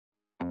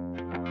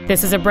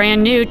This is a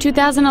brand new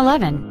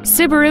 2011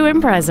 Subaru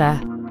Impreza.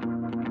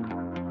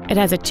 It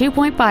has a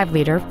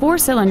 2.5-liter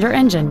four-cylinder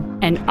engine,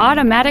 an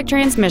automatic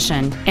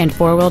transmission, and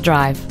four-wheel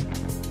drive.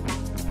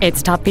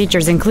 Its top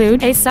features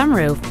include a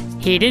sunroof,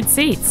 heated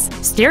seats,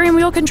 steering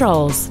wheel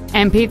controls,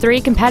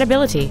 MP3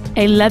 compatibility,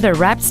 a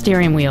leather-wrapped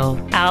steering wheel,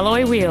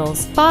 alloy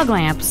wheels, fog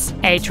lamps,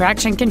 a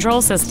traction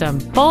control system,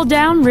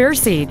 fold-down rear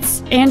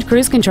seats, and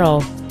cruise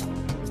control.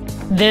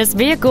 This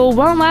vehicle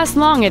won't last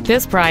long at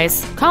this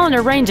price. Call and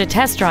arrange a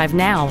test drive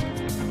now.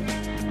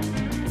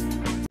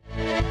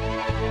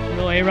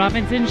 Roy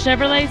Robinson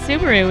Chevrolet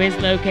Subaru is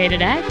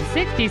located at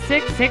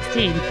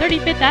 6616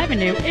 35th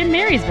Avenue in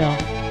Marysville.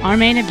 Our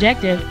main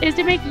objective is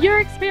to make your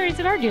experience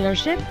at our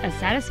dealership a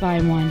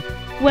satisfying one,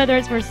 whether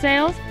it's for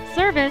sales,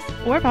 service,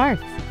 or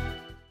parts.